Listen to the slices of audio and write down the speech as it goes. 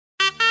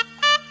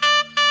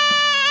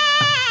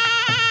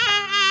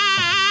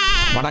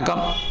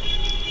வணக்கம்.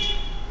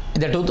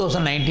 இந்த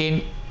 2019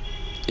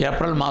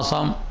 ஏப்ரல்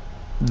மாதம்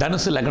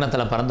தனுசு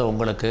லக்னத்தில் பிறந்த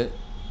உங்களுக்கு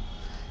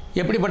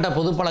எப்படிப்பட்ட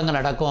பொது பலன்கள்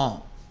நடக்கும்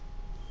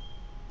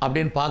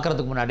அப்படின்னு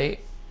பார்க்குறதுக்கு முன்னாடி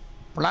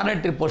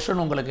பிளானட்டரி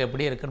பொசிஷன் உங்களுக்கு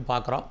எப்படி இருக்குன்னு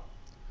பார்க்குறோம்.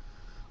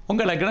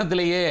 உங்கள்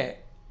லக்னத்திலேயே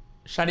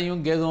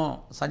சனியும் கேதுவும்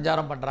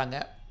சஞ்சாரம் பண்ணுறாங்க.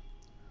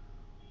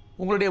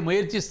 உங்களுடைய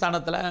முயற்சி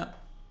ஸ்தானத்தில்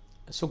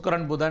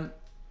சுக்கிரன் புதன்,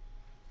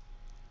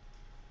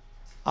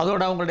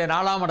 அதோட உங்களுடைய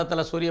 4ஆம்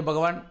இடத்துல சூரிய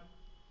பகவான்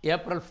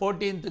ஏப்ரல்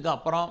 14க்கு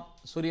அப்புறம்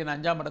சூரியன்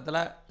 5ஆம் இடத்துல,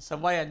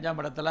 செவ்வாய் 5ஆம்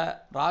இடத்துல,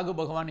 ராகு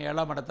பகவான்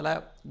 7ஆம் இடத்துல,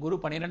 குரு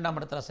 12ஆம்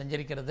இடத்துல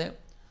சஞ்சரிக்கிறது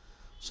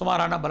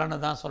சுமாரான பலனை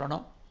தான்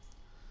சொல்லணும்.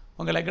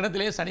 உங்கள்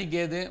லக்னத்திலே சனி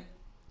கேது,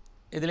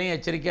 இதுலேயும்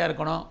எச்சரிக்கையாக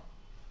இருக்கணும்.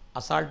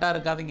 அசால்ட்டாக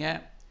இருக்காதீங்க,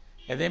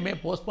 எதையுமே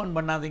போஸ்ட்போன்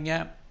பண்ணாதீங்க.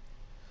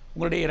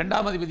 உங்களுடைய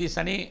 2ஆம் அதிபதி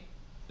சனி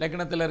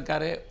லக்னத்தில்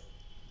இருக்கார்.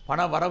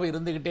 பண வரவு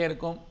இருந்துக்கிட்டே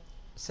இருக்கும்,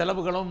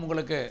 செலவுகளும்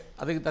உங்களுக்கு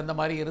அதுக்கு தகுந்த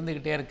மாதிரி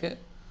இருந்துக்கிட்டே இருக்குது.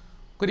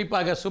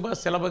 குறிப்பாக சுப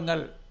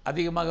செலவுகள்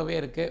அதிகமாகவே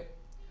இருக்குது.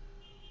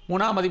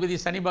 3ஆம் அதிபதி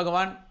சனி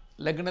பகவான்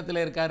லக்னத்தில்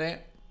இருக்கார்.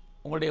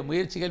 உங்களுடைய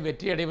முயற்சிகள்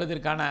வெற்றி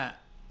அடைவதற்கான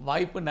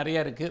வாய்ப்பு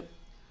நிறைய இருக்குது.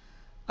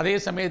 அதே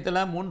சமயத்தில்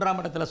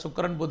 3ஆம் இடத்துல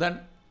சுக்கிரன் புதன்,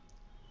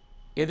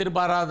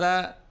 எதிர்பாராத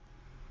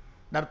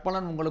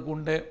நற்பலன் உங்களுக்கு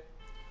உண்டு.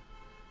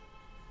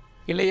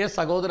 இளைய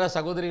சகோதர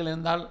சகோதரிகள்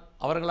இருந்தால்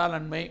அவர்களால்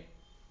நன்மை,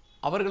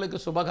 அவர்களுக்கு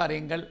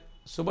சுபகாரியங்கள்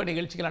சுப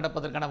நிகழ்ச்சிகள்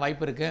நடப்பதற்கான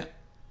வாய்ப்பு இருக்குது.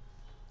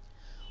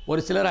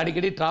 ஒரு சிலர்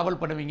அடிக்கடி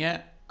ட்ராவல் பண்ணுவீங்க,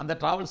 அந்த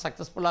ட்ராவல்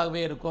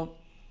சக்ஸஸ்ஃபுல்லாகவே இருக்கும்.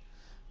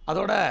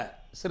 அதோட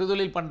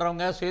சிறுதொழில்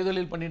பண்ணுறவங்க,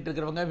 சுயதொழில் பண்ணிகிட்டு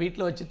இருக்கிறவங்க,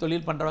 வீட்டில் வச்சு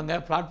தொழில் பண்ணுறவங்க,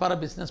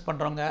 பிளாட்ஃபார்ம் பிஸ்னஸ்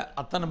பண்ணுறவங்க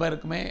அத்தனை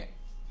பேருக்குமே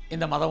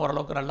இந்த மதம்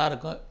ஓரளவுக்கு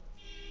நல்லாயிருக்கும்.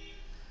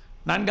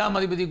 4ஆம்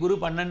அதிபதி குரு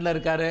 12ல்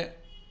இருக்கார்.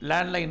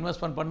 லேண்டில்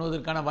இன்வெஸ்ட்மெண்ட்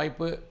பண்ணுவதற்கான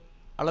வாய்ப்பு,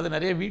 அல்லது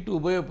நிறைய வீட்டு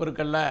உபயோகப்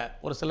பொருட்களில்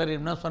ஒரு சிலர்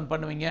இன்வெஸ்ட்மெண்ட்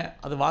பண்ணுவீங்க,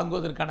 அது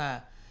வாங்குவதற்கான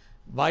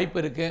வாய்ப்பு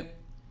இருக்குது.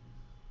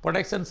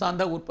 ப்ரொடக்ஷன்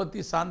சார்ந்த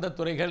உற்பத்தி சார்ந்த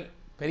துறைகள்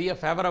பெரிய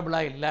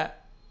ஃபேவரபுளாக இல்லை,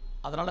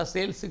 அதனால்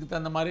சேல்ஸுக்கு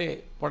தகுந்த மாதிரி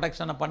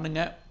ப்ரொடக்ஷனை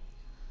பண்ணுங்கள்.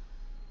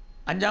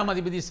 5ஆம்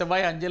அதிபதி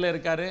செவ்வாய் 5ல்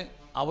இருக்கார்.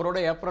 அவரோட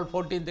ஏப்ரல்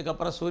 14க்கு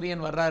அப்புறம்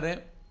சூரியன் வர்றாரு.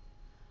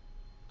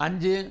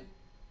 5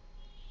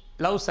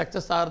 லவ்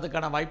சக்ஸஸ்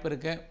ஆகிறதுக்கான வாய்ப்பு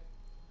இருக்குது.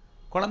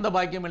 குழந்தை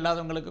பாக்கியம்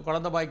இல்லாதவங்களுக்கு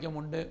குழந்தை பாக்கியம்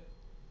உண்டு.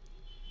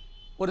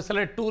 ஒரு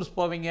சிலர் டூர்ஸ்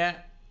போவீங்க,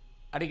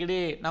 அடிக்கடி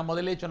நான்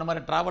முதலே சொன்ன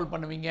மாதிரி ட்ராவல்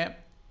பண்ணுவீங்க,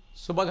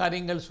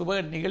 சுபகாரியங்கள்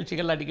சுப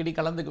நிகழ்ச்சிகள் அடிக்கடி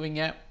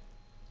கலந்துக்குவீங்க.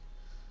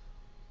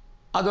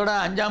 அதோட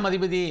 5ஆம்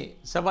அதிபதி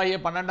செவ்வாயை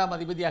 12ஆம்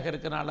அதிபதியாக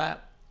இருக்கிறனால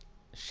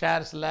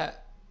ஷேர்ஸில்,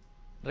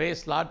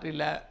 ரேஸ்,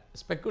 லாட்ரியில்,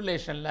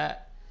 ஸ்பெக்குலேஷனில்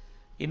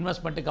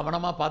இன்வெஸ்ட்மெண்ட்டு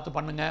கவனமாக பார்த்து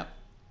பண்ணுங்கள்.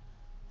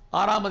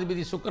 6ஆம்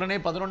அதிபதி சுக்கிரனே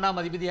 11ஆம்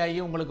அதிபதி ஆகி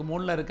உங்களுக்கு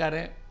 3ல்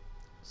இருக்கார்.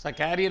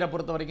 கேரியரை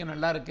பொறுத்த வரைக்கும்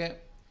நல்லா இருக்குது.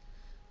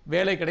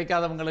 வேலை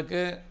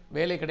கிடைக்காதவங்களுக்கு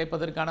வேலை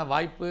கிடைப்பதற்கான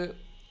வாய்ப்பு,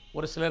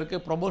 ஒரு சிலருக்கு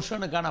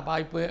ப்ரொமோஷனுக்கான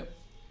வாய்ப்பு,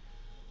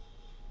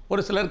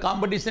 ஒரு சிலர்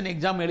காம்படிஷன்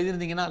எக்ஸாம்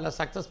எழுதியிருந்தீங்கன்னா அதில்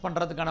சக்ஸஸ்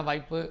பண்ணுறதுக்கான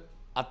வாய்ப்பு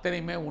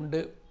அத்தனையுமே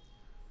உண்டு.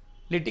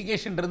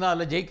 லிட்டிகேஷன் இருந்தால்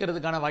அதில்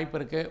ஜெயிக்கிறதுக்கான வாய்ப்பு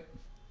இருக்குது.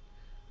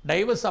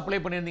 டைவர்ஸ் அப்ளை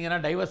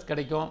பண்ணியிருந்தீங்கன்னா டைவர்ஸ்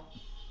கிடைக்கும்.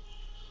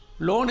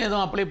 லோன்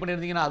எதுவும் அப்ளை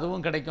பண்ணியிருந்தீங்கன்னா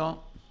அதுவும் கிடைக்கும்.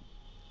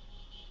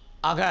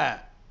 ஆக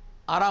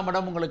 6ஆம்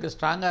இடம் உங்களுக்கு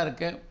ஸ்ட்ராங்காக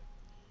இருக்குது.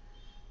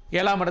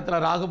 7ஆம் இடத்துல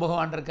ராகு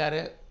பகவான்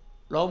இருக்கார்.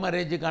 லவ்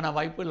மேரேஜுக்கான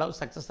வாய்ப்பு, லவ்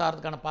சக்ஸஸ்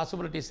ஆகிறதுக்கான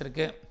பாசிபிலிட்டிஸ்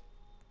இருக்குது.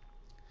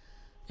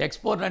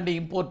 எக்ஸ்போர்ட் அண்ட்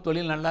இம்போர்ட்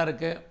தொழில் நல்லா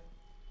இருக்குது.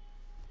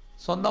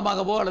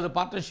 சொந்தமாகவோ அல்லது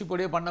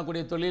பார்ட்னர்ஷிப்போடையோ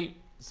பண்ணக்கூடிய தொழில்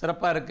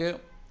சிறப்பாக இருக்குது.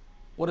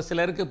 ஒரு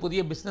சிலருக்கு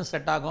புதிய பிஸ்னஸ்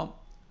செட் ஆகும்,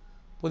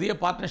 புதிய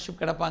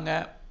பார்ட்னர்ஷிப் கிடைப்பாங்க.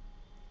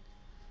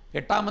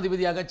 8ஆம்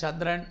அதிபதியாக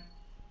சந்திரன்,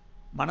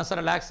 மனசை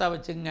ரிலாக்ஸாக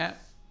வச்சுங்க,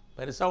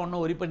 பெருசாக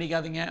ஒன்றும் ஒரி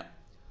பண்ணிக்காதீங்க.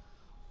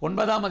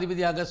 9ஆம்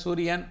அதிபதியாக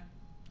சூரியன்,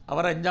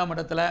 அவர் 5ஆம்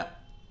இடத்துல.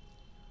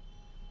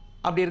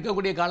 அப்படி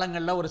இருக்கக்கூடிய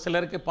காலங்களில் ஒரு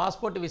சிலருக்கு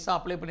பாஸ்போர்ட் விசா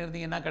அப்ளை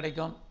பண்ணியிருந்தீங்கன்னா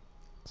கிடைக்கும்.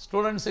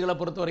 ஸ்டூடெண்ட்ஸுகளை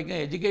பொறுத்த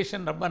வரைக்கும்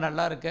எஜுகேஷன் ரொம்ப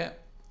நல்லா இருக்குது.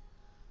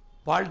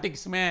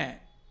 பாலிட்டிக்ஸுமே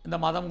இந்த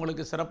மாதம்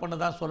உங்களுக்கு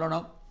சிறப்புன்னு தான்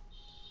சொல்லணும்.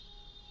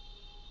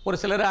 ஒரு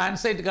சிலர்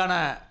ஆன்சைட்டுக்கான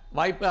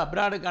வாய்ப்பு,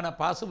 அப்ராடுக்கான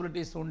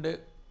பாசிபிலிட்டிஸ் உண்டு.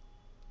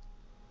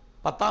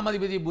 10ஆம்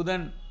அதிபதி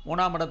புதன்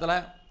 3ஆம் இடத்துல.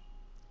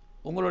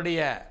 உங்களுடைய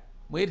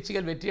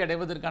முயற்சிகள் வெற்றி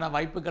அடைவதற்கான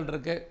வாய்ப்புகள்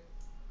இருக்குது.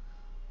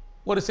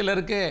 ஒரு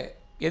சிலருக்கு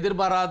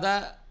எதிர்பாராத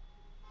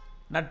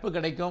நட்பு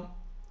கிடைக்கும்,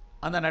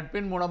 அந்த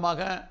நட்பின் மூலமாக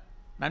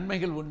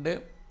நன்மைகள் உண்டு.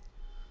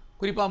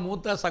 குறிப்பாக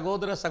மூத்த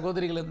சகோதர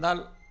சகோதரிகள்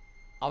இருந்தால்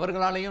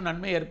அவர்களாலேயும்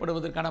நன்மை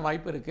ஏற்படுவதற்கான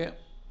வாய்ப்பு இருக்குது.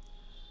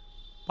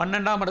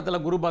 12ஆம் இடத்துல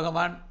குரு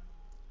பகவான்.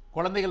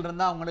 குழந்தைகள்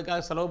இருந்தால்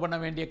அவங்களுக்காக செலவு பண்ண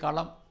வேண்டிய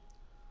காலம்.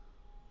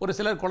 ஒரு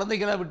சிலர்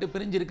குழந்தைகளை விட்டு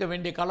பிரிஞ்சிருக்க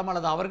வேண்டிய காலம்,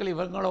 அல்லது அவர்கள்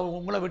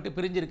உங்களை விட்டு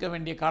பிரிஞ்சிருக்க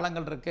வேண்டிய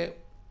காலங்கள் இருக்குது.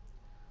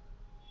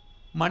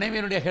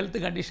 மனைவியினுடைய ஹெல்த்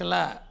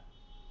கண்டிஷனில்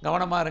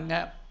கவனமாக இருங்க.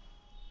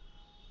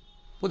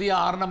 புதிய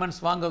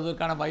ஆர்னமெண்ட்ஸ்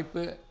வாங்குவதற்கான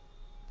வாய்ப்பு,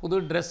 புது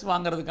ட்ரெஸ்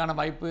வாங்கிறதுக்கான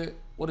வாய்ப்பு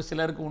ஒரு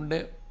சிலருக்கு உண்டு.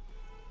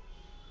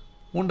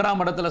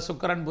 3ஆம் இடத்துல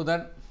சுக்கிரன்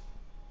புதன்.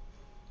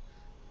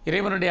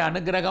 இறைவனுடைய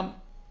அனுகிரகம்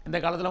இந்த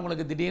காலத்தில்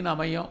உங்களுக்கு திடீர்னு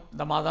அமையும்.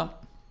 இந்த மாதம்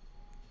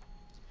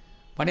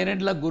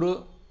 12ல் குரு.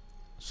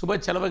 சுப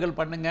செலவுகள்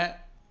பண்ணுங்கள்,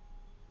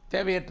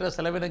 தேவையற்ற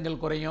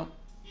செலவினங்கள் குறையும்.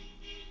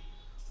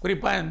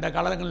 குறிப்பாக இந்த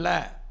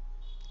காலங்களில்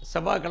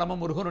செவ்வாய்க்கிழமை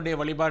முருகனுடைய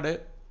வழிபாடு,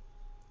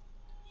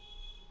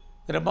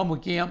 இது ரொம்ப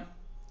முக்கியம்.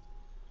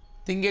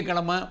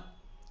 திங்கட்கிழமை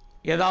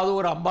ஏதாவது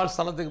ஒரு அம்பாள்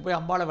ஸ்தலத்துக்கு போய்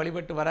அம்பாளை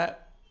வழிபட்டு வர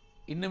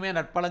இன்னுமே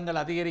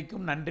நற்பலன்கள்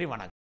அதிகரிக்கும். நன்றி,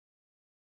 வணக்கம்.